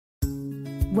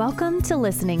Welcome to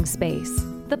Listening Space,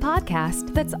 the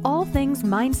podcast that's all things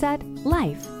mindset,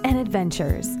 life, and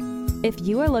adventures. If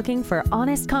you are looking for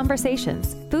honest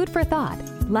conversations, food for thought,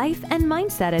 life and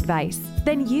mindset advice,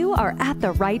 then you are at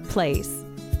the right place.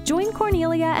 Join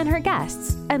Cornelia and her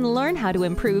guests and learn how to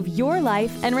improve your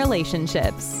life and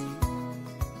relationships.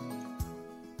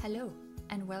 Hello,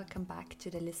 and welcome back to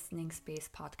the Listening Space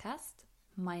podcast.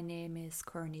 My name is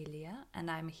Cornelia,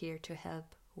 and I'm here to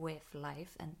help with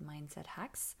life and mindset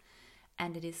hacks.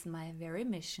 And it is my very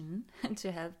mission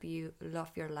to help you love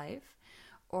your life,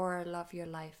 or love your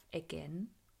life again,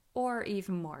 or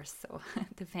even more so,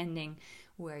 depending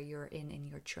where you're in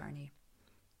your journey.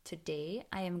 Today,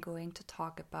 I am going to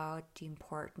talk about the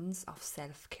importance of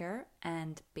self-care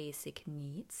and basic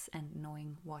needs, and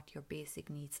knowing what your basic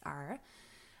needs are.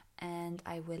 And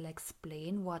I will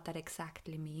explain what that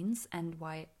exactly means and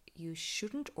why you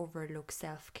shouldn't overlook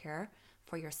self-care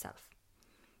for yourself.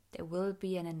 There will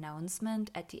be an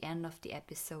announcement at the end of the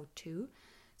episode too,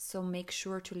 so make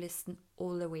sure to listen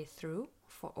all the way through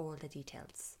for all the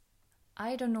details.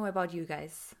 I don't know about you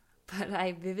guys, but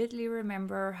I vividly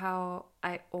remember how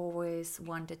I always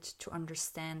wanted to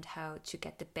understand how to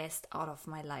get the best out of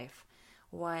my life,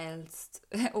 whilst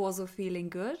also feeling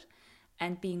good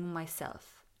and being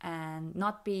myself, and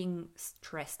not being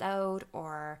stressed out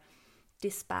or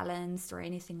disbalanced or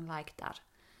anything like that.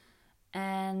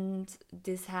 And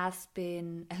this has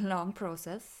been a long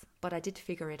process, but I did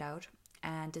figure it out.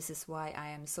 And this is why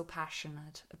I am so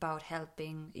passionate about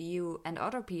helping you and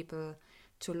other people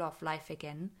to love life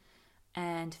again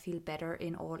and feel better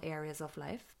in all areas of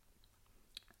life.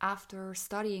 After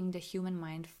studying the human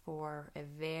mind for a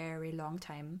very long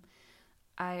time,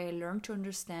 I learned to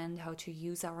understand how to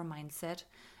use our mindset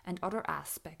and other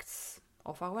aspects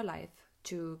of our life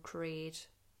to create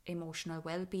emotional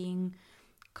well-being,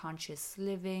 conscious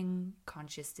living,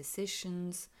 conscious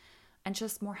decisions, and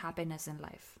just more happiness in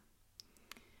life.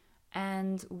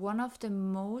 And one of the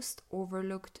most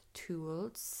overlooked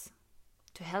tools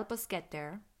to help us get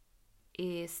there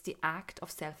is the act of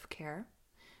self-care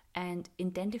and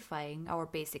identifying our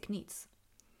basic needs.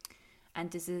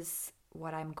 And this is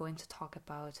what I'm going to talk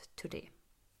about today.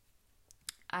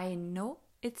 I know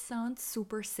it sounds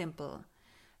super simple,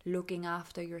 looking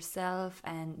after yourself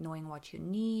and knowing what you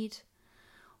need.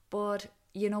 But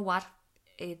you know what?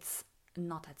 It's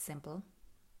not that simple.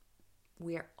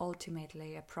 We are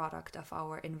ultimately a product of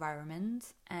our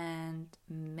environment and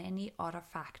many other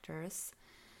factors.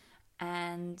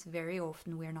 And very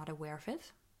often we're not aware of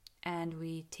it. And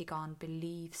we take on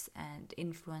beliefs and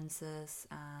influences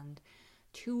and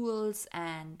tools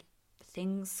and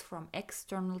things from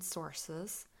external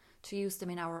sources to use them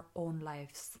in our own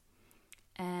lives.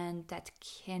 And that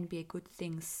can be a good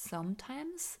thing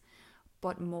sometimes,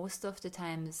 but most of the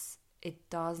times it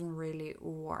doesn't really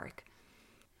work.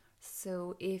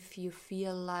 So if you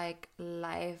feel like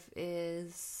life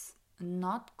is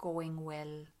not going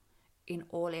well in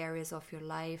all areas of your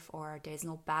life, or there's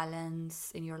no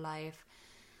balance in your life,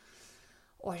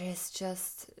 or there's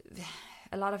just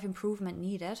a lot of improvement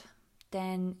needed,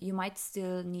 then you might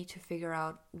still need to figure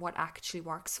out what actually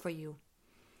works for you.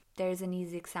 There's an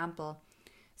easy example.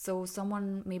 So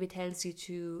someone maybe tells you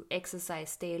to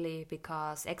exercise daily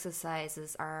because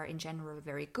exercises are in general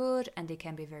very good and they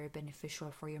can be very beneficial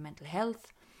for your mental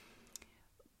health.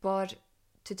 But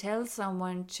to tell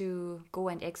someone to go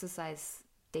and exercise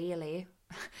daily,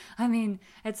 I mean,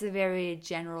 it's a very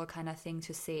general kind of thing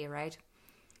to say, right?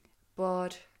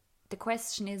 But the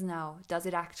question is now, does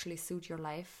it actually suit your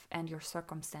life and your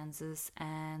circumstances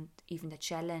and even the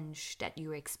challenge that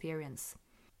you experience?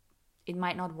 It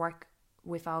might not work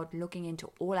without looking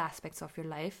into all aspects of your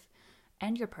life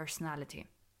and your personality.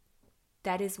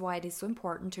 That is why it is so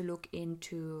important to look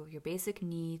into your basic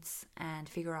needs and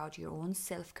figure out your own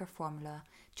self-care formula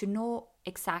to know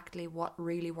exactly what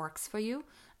really works for you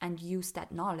and use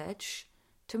that knowledge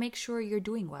to make sure you're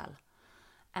doing well.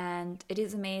 And it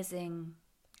is amazing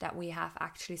that we have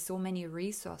actually so many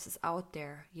resources out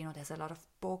there. You know, there's a lot of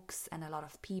books and a lot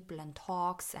of people and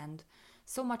talks and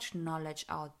so much knowledge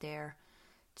out there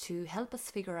to help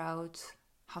us figure out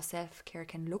how self-care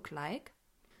can look like.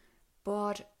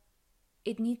 But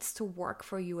it needs to work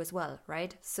for you as well,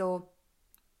 right? So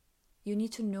you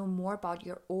need to know more about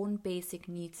your own basic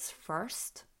needs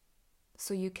first,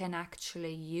 so you can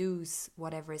actually use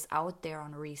whatever is out there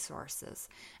on resources.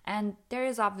 And there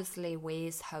is obviously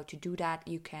ways how to do that.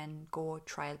 You can go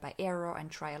trial by error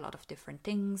and try a lot of different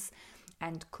things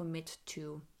and commit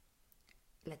to,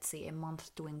 let's say, a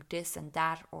month doing this and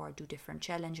that, or do different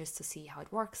challenges to see how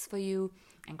it works for you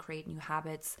and create new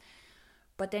habits.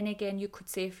 But then again, you could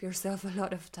save yourself a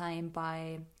lot of time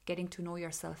by getting to know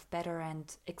yourself better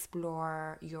and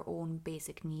explore your own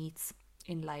basic needs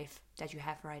in life that you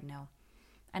have right now.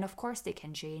 And of course, they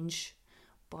can change,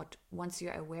 but once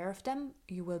you're aware of them,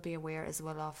 you will be aware as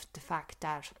well of the fact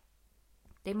that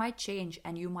they might change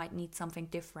and you might need something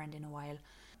different in a while.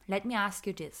 Let me ask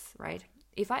you this, right?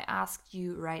 If I asked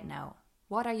you right now,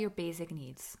 what are your basic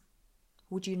needs?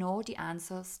 Would you know the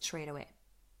answer straight away?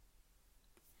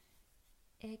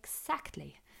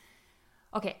 Exactly.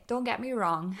 Okay, don't get me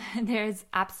wrong. There's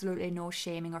absolutely no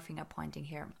shaming or finger pointing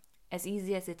here. As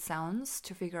easy as it sounds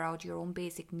to figure out your own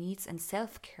basic needs and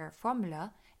self-care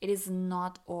formula, it is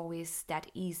not always that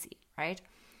easy, right?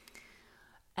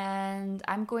 And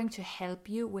I'm going to help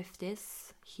you with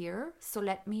this here. So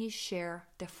let me share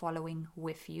the following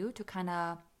with you to kind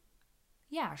of,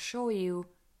 show you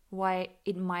why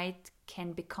it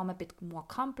can become a bit more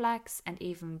complex and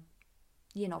even,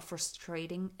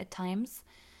 frustrating at times,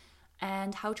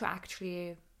 and how to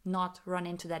actually not run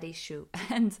into that issue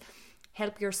and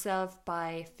help yourself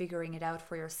by figuring it out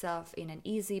for yourself in an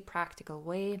easy, practical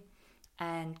way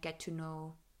and get to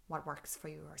know what works for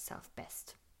yourself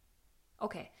best.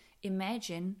 Okay,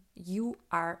 imagine you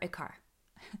are a car.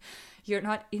 You're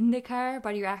not in the car,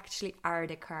 but you actually are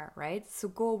the car, right? So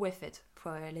go with it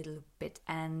for a little bit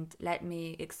and let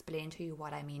me explain to you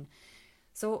what I mean.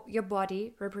 So your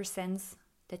body represents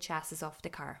the chassis of the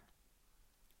car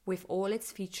with all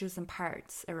its features and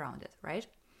parts around it, right?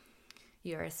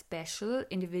 You're a special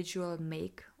individual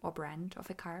make or brand of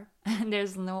a car, and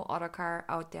there's no other car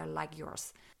out there like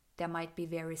yours. There might be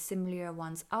very similar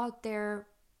ones out there,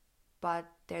 but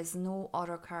there's no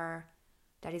other car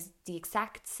that is the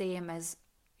exact same as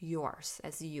yours,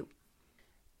 as you.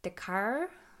 The car,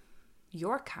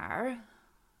 your car,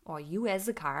 or you as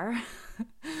a car,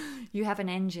 you have an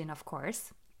engine, of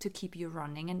course, to keep you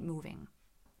running and moving.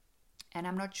 And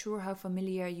I'm not sure how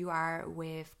familiar you are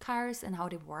with cars and how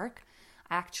they work.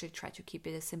 I actually try to keep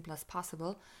it as simple as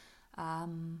possible.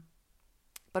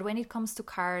 But when it comes to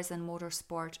cars and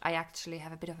motorsport, I actually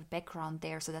have a bit of a background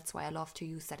there, so that's why I love to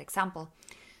use that example.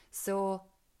 So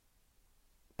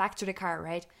back to the car,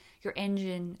 right? Your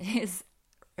engine is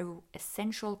an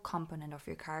essential component of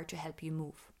your car to help you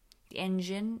move. The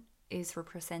engine is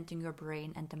representing your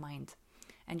brain and the mind.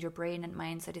 And your brain and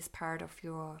mindset is part of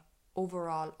your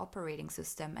overall operating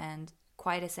system and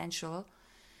quite essential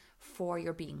for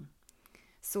your being.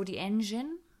 So the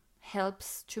engine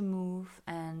helps to move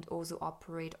and also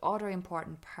operate other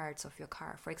important parts of your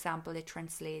car. For example, it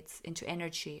translates into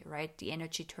energy, right? The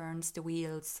energy turns the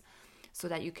wheels so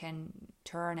that you can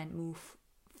turn and move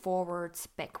forwards,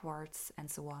 backwards,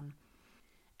 and so on.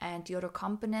 And the other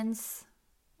components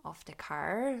of the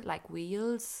car, like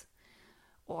wheels,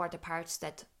 or the parts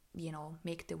that,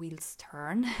 make the wheels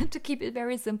turn, to keep it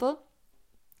very simple,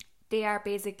 they are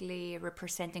basically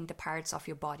representing the parts of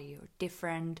your body, or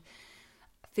different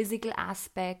physical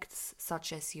aspects,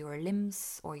 such as your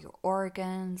limbs or your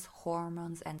organs,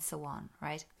 hormones, and so on,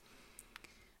 right?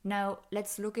 Now,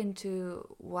 let's look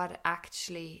into what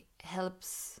actually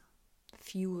helps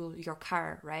fuel your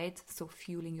car, right? So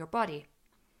fueling your body.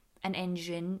 An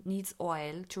engine needs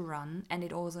oil to run, and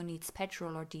it also needs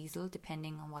petrol or diesel,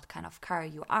 depending on what kind of car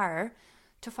you are,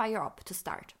 to fire up, to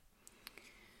start.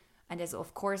 And there's,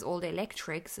 of course, all the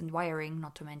electrics and wiring,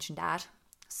 not to mention that.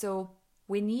 So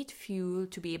we need fuel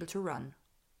to be able to run.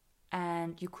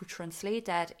 And you could translate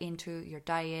that into your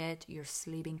diet, your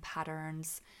sleeping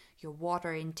patterns, your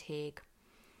water intake,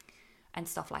 and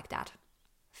stuff like that.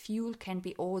 Fuel can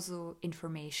be also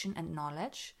information and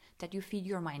knowledge that you feed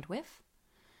your mind with.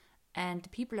 And the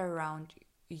people around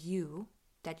you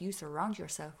that you surround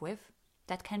yourself with,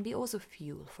 that can be also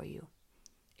fuel for you.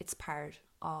 It's part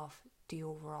of the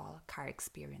overall car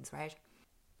experience, right?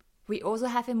 We also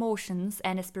have emotions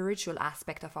and a spiritual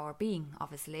aspect of our being,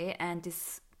 obviously, and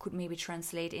this could maybe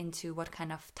translate into what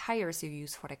kind of tires you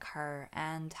use for the car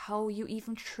and how you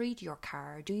even treat your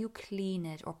car. Do you clean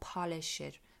it or polish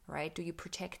it, right? Do you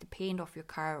protect the paint of your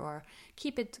car or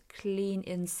keep it clean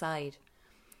inside?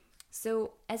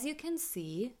 So as you can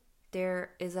see, there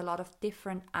is a lot of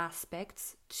different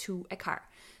aspects to a car.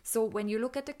 So when you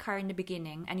look at the car in the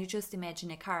beginning and you just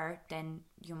imagine a car, then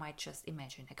you might just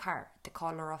imagine a car, the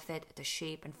color of it, the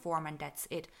shape and form, and that's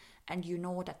it. And you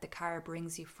know that the car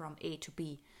brings you from A to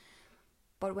B.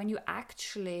 But when you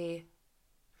actually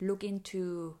look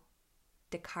into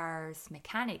the car's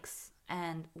mechanics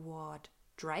and what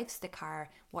drives the car,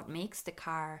 what makes the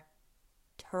car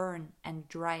turn and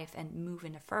drive and move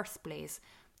in the first place,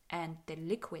 and the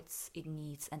liquids it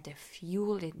needs and the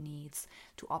fuel it needs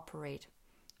to operate,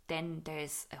 then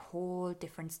there's a whole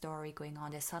different story going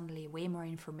on. There's suddenly way more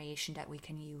information that we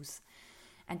can use.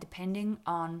 And depending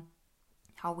on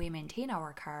how we maintain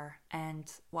our car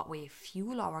and what we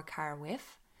fuel our car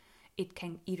with, it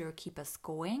can either keep us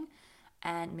going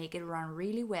and make it run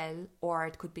really well, or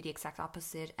it could be the exact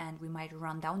opposite and we might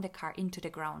run down the car into the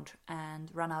ground and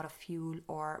run out of fuel,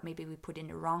 or maybe we put in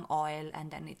the wrong oil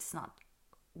and then it's not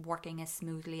working as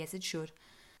smoothly as it should.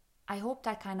 I hope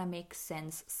that kind of makes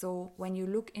sense. So when you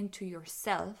look into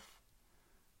yourself,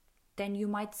 then you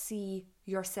might see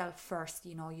yourself first.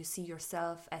 You see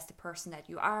yourself as the person that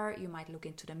you are. You might look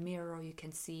into the mirror, you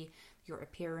can see your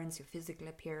appearance, your physical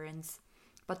appearance,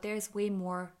 but there's way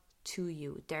more to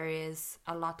you. There is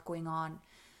a lot going on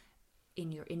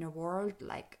in your inner world.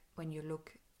 Like when you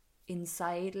look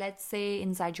inside, let's say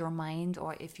inside your mind,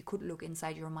 or if you could look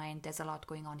inside your mind, there's a lot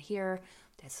going on here.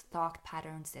 There's thought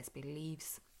patterns, there's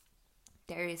beliefs,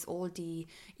 there is all the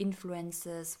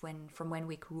influences from when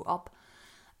we grew up,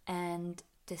 and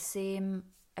the same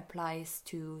applies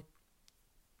to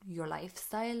your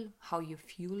lifestyle, how you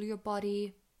fuel your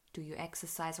body. Do you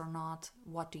exercise or not?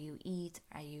 What do you eat?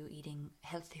 Are you eating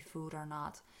healthy food or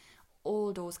not?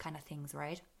 All those kind of things,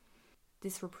 right?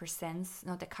 This represents,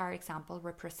 the car example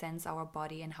represents our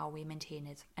body and how we maintain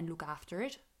it and look after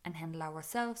it and handle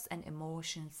ourselves and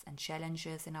emotions and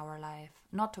challenges in our life.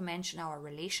 Not to mention our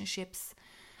relationships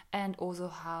and also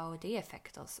how they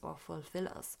affect us or fulfill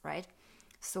us, right?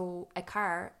 So a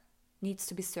car needs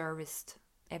to be serviced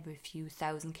every few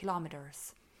thousand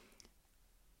kilometers.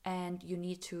 And you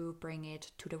need to bring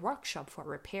it to the workshop for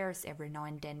repairs every now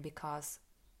and then, because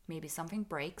maybe something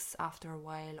breaks after a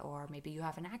while, or maybe you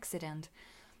have an accident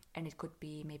and it could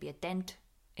be maybe a dent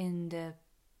in the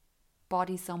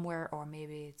body somewhere, or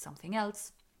maybe it's something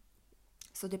else.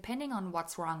 So depending on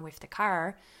what's wrong with the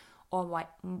car or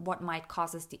what might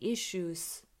cause the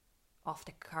issues of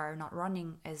the car not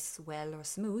running as well or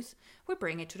smooth, we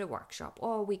bring it to the workshop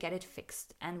or we get it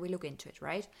fixed and we look into it,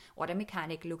 right? Or the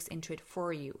mechanic looks into it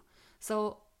for you.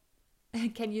 So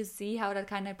can you see how that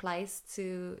kind of applies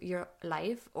to your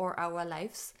life or our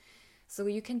lives? So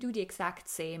you can do the exact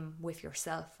same with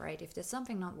yourself, right? If there's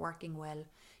something not working well,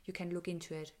 you can look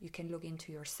into it. You can look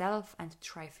into yourself and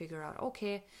try figure out,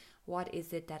 okay, what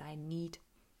is it that I need?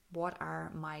 What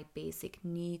are my basic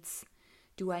needs?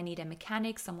 Do I need a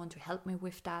mechanic, someone to help me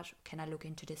with that? Can I look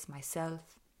into this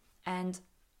myself? And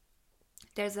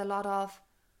there's a lot of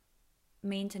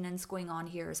maintenance going on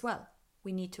here as well.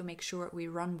 We need to make sure we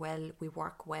run well, we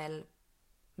work well,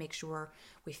 make sure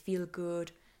we feel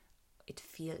good,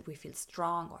 we feel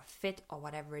strong or fit or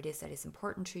whatever it is that is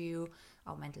important to you.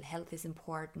 Our mental health is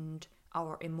important.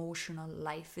 Our emotional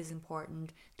life is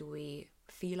important. Do we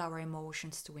feel our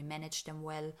emotions? Do we manage them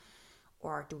well?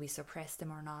 Or do we suppress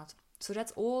them or not? So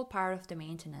that's all part of the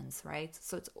maintenance, right?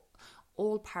 So it's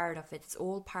all part of it. It's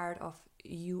all part of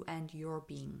you and your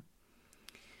being.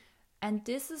 And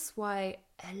this is why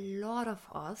a lot of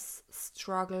us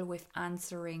struggle with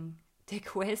answering the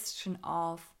question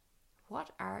of what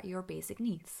are your basic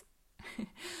needs?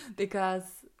 Because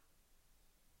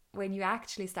when you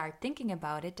actually start thinking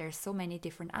about it, there's so many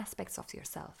different aspects of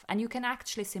yourself. And you can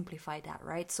actually simplify that,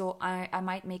 right? So I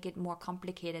might make it more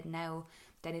complicated now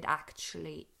than it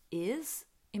actually is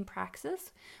in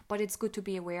praxis, but it's good to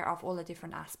be aware of all the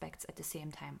different aspects at the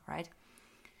same time, right?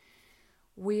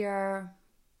 We are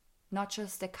not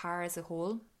just the car as a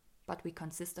whole, but we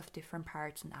consist of different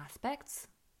parts and aspects.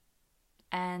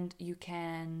 And you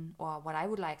can, or what I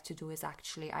would like to do is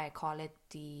actually, I call it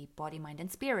the body, mind, and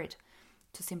spirit,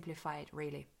 to simplify it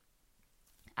really.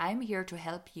 I'm here to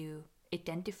help you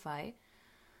identify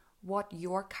what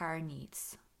your car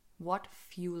needs, what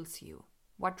fuels you,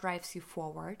 what drives you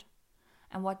forward,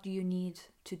 and what do you need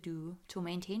to do to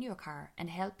maintain your car and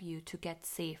help you to get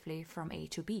safely from A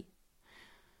to B.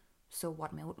 So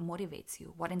what motivates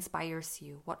you? What inspires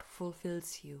you? What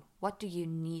fulfills you? What do you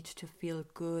need to feel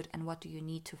good, and what do you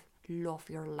need to love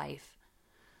your life?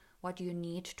 What do you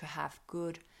need to have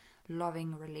good,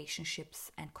 loving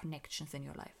relationships and connections in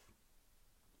your life?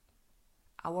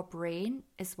 Our brain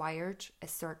is wired a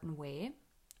certain way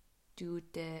due to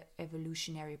the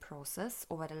evolutionary process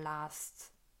over the last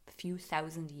few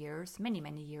thousand years,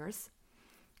 many years.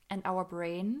 And our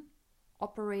brain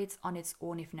operates on its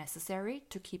own if necessary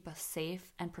to keep us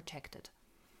safe and protected.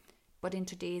 But in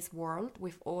today's world,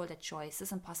 with all the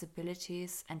choices and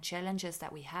possibilities and challenges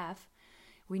that we have,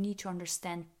 we need to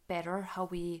understand better how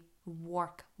we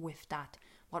work with that,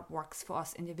 what works for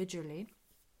us individually,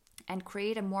 and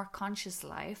create a more conscious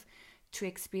life to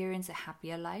experience a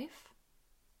happier life,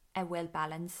 a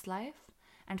well-balanced life,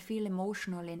 and feel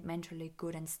emotionally and mentally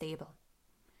good and stable.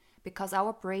 because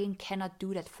our brain cannot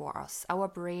do that for us. Our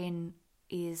brain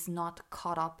is not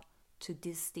caught up to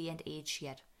this day and age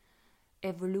yet.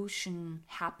 Evolution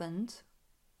happened,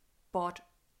 but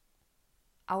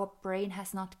our brain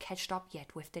has not catched up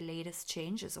yet with the latest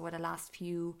changes over the last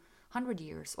few 100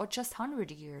 years, or just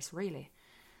 100 years really.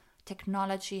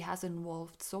 Technology has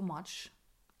evolved so much,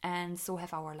 and so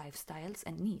have our lifestyles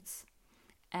and needs.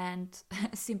 And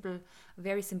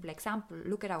very simple example,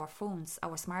 look at our phones,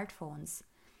 our smartphones.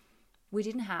 We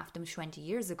didn't have them 20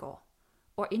 years ago,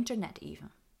 or internet even.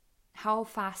 How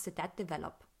fast did that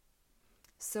develop?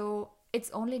 So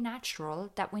it's only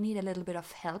natural that we need a little bit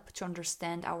of help to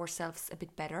understand ourselves a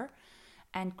bit better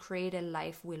and create a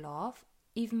life we love,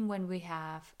 even when we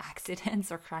have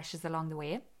accidents or crashes along the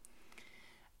way.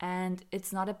 And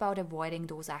it's not about avoiding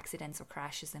those accidents or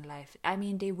crashes in life. I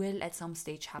mean, they will at some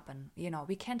stage happen.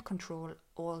 We can't control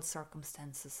all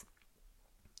circumstances.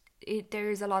 There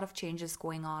is a lot of changes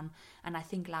going on. And I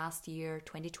think last year,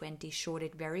 2020, showed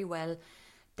it very well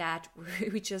that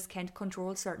we just can't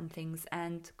control certain things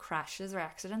and crashes or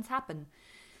accidents happen.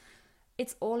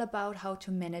 It's all about how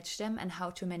to manage them and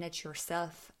how to manage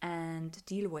yourself and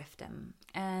deal with them.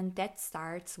 And that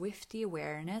starts with the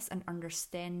awareness and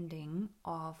understanding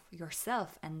of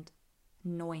yourself and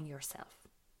knowing yourself.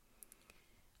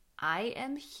 I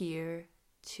am here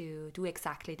to do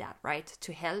exactly that, right?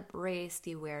 To help raise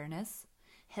the awareness,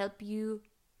 help you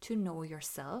to know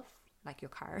yourself, like your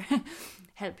car,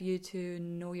 help you to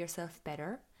know yourself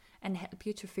better, and help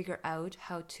you to figure out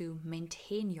how to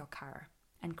maintain your car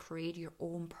and create your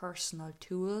own personal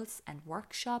tools and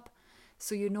workshop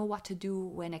so you know what to do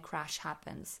when a crash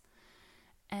happens,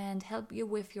 and help you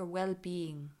with your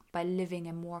well-being by living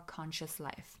a more conscious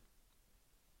life.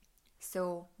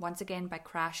 So once again, by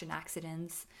crash and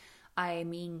accidents, I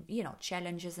mean,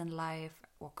 challenges in life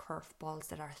or curveballs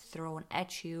that are thrown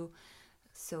at you.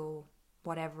 So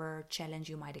whatever challenge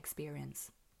you might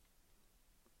experience.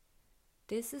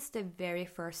 This is the very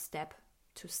first step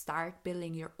to start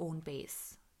building your own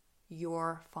base,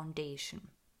 your foundation.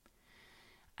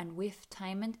 And with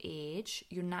time and age,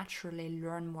 you naturally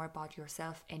learn more about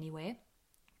yourself anyway.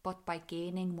 But by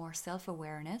gaining more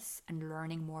self-awareness and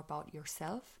learning more about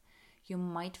yourself, you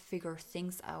might figure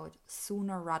things out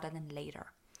sooner rather than later.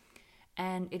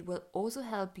 And it will also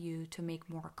help you to make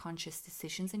more conscious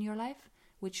decisions in your life,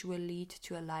 which will lead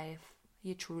to a life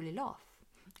you truly love.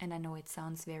 And I know it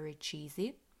sounds very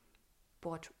cheesy,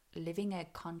 but living a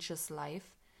conscious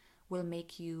life will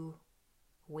make you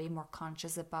way more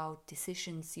conscious about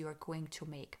decisions you are going to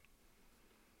make.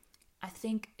 I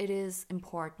think it is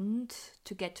important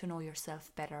to get to know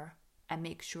yourself better and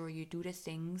make sure you do the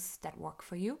things that work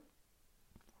for you,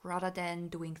 rather than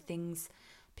doing things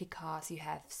because you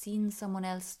have seen someone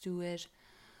else do it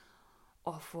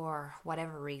or for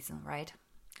whatever reason, right?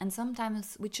 And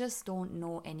sometimes we just don't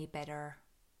know any better,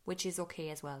 which is okay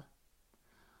as well.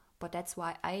 But that's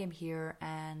why I am here,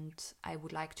 and I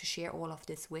would like to share all of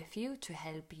this with you to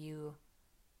help you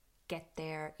get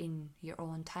there in your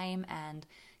own time and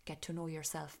get to know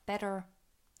yourself better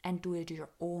and do it your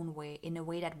own way, in a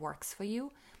way that works for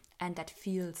you and that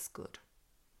feels good.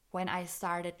 When I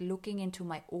started looking into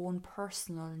my own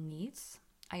personal needs,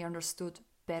 I understood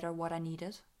better what I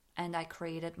needed, and I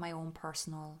created my own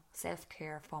personal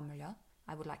self-care formula,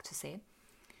 I would like to say.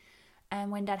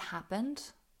 And when that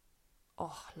happened,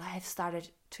 life started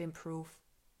to improve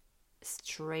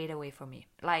straight away for me.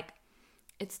 I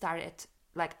started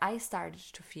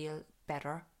to feel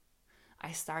better.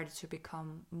 I started to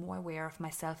become more aware of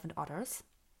myself and others.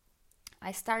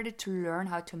 I started to learn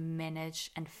how to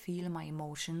manage and feel my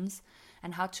emotions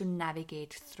and how to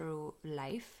navigate through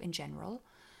life in general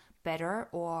better,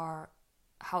 or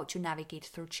how to navigate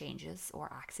through changes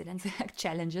or accidents,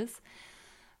 challenges.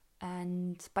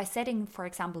 And by setting, for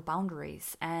example,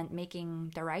 boundaries and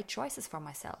making the right choices for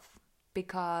myself,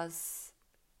 because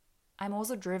I'm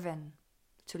also driven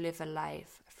to live a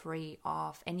life free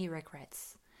of any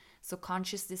regrets. So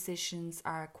conscious decisions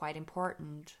are quite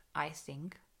important, I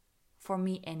think, for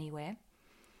me anyway.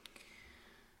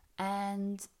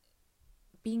 And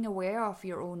being aware of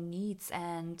your own needs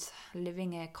and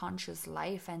living a conscious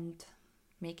life and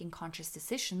making conscious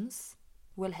decisions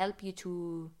will help you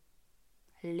to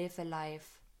live a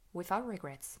life without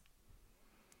regrets.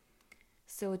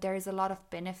 So there is a lot of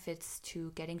benefits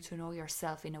to getting to know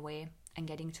yourself in a way and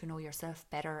getting to know yourself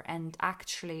better, and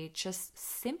actually just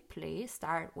simply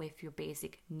start with your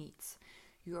basic needs.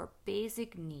 Your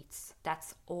basic needs,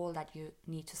 that's all that you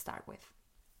need to start with.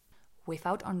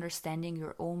 Without understanding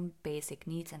your own basic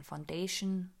needs and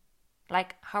foundation,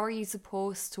 how are you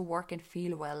supposed to work and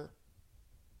feel well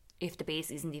if the base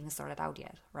isn't even sorted out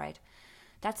yet, right?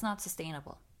 That's not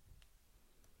sustainable.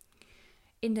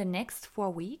 In the next 4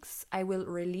 weeks, I will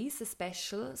release a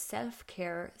special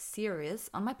self-care series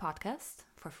on my podcast,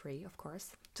 for free, of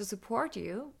course, to support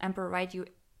you and provide you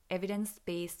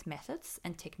evidence-based methods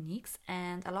and techniques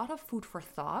and a lot of food for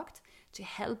thought to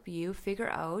help you figure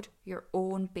out your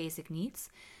own basic needs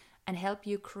and help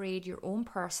you create your own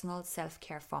personal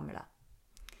self-care formula.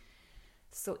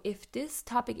 So if this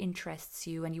topic interests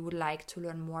you and you would like to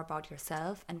learn more about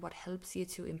yourself and what helps you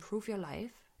to improve your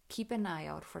life, keep an eye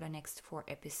out for the next 4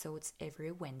 episodes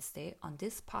every Wednesday on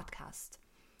this podcast.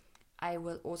 I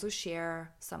will also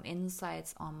share some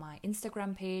insights on my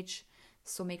Instagram page,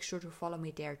 so make sure to follow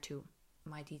me there too.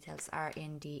 My details are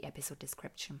in the episode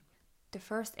description. The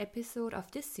first episode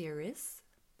of this series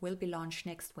will be launched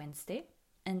next Wednesday,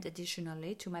 and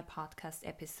additionally to my podcast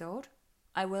episode,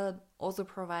 I will also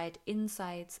provide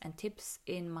insights and tips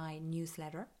in my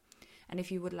newsletter. And if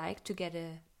you would like to get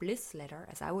a bliss letter,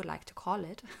 as I would like to call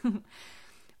it,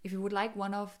 if you would like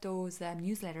one of those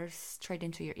newsletters straight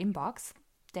into your inbox,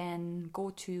 then go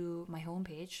to my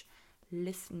homepage,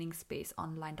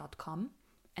 listeningspaceonline.com,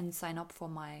 and sign up for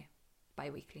my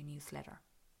bi-weekly newsletter.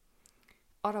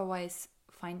 Otherwise,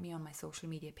 find me on my social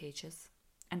media pages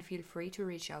and feel free to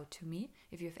reach out to me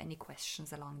if you have any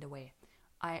questions along the way.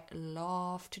 I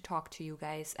love to talk to you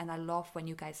guys, and I love when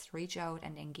you guys reach out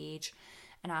and engage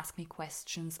and ask me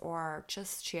questions or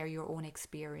just share your own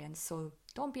experience. So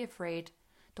don't be afraid,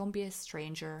 don't be a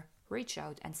stranger, reach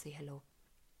out and say hello.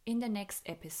 In the next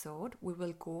episode, we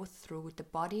will go through the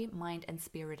body, mind and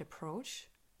spirit approach,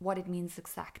 what it means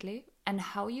exactly, and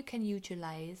how you can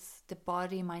utilize the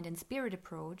body, mind and spirit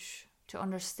approach to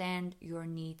understand your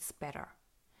needs better.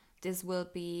 This will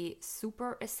be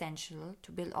super essential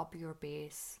to build up your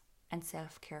base and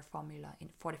self-care formula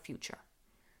for the future.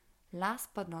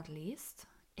 Last but not least,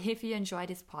 if you enjoy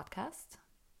this podcast,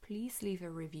 please leave a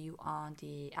review on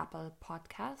the Apple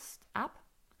Podcast app,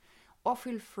 or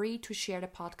feel free to share the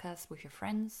podcast with your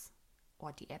friends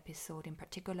or the episode in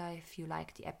particular if you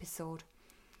like the episode.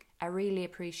 I really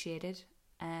appreciate it.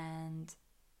 And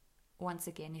once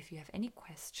again, if you have any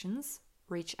questions,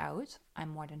 reach out. I'm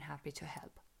more than happy to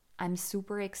help. I'm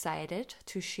super excited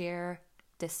to share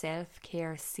the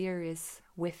self-care series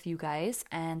with you guys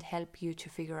and help you to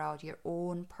figure out your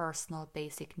own personal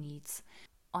basic needs.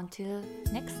 Until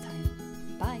next time.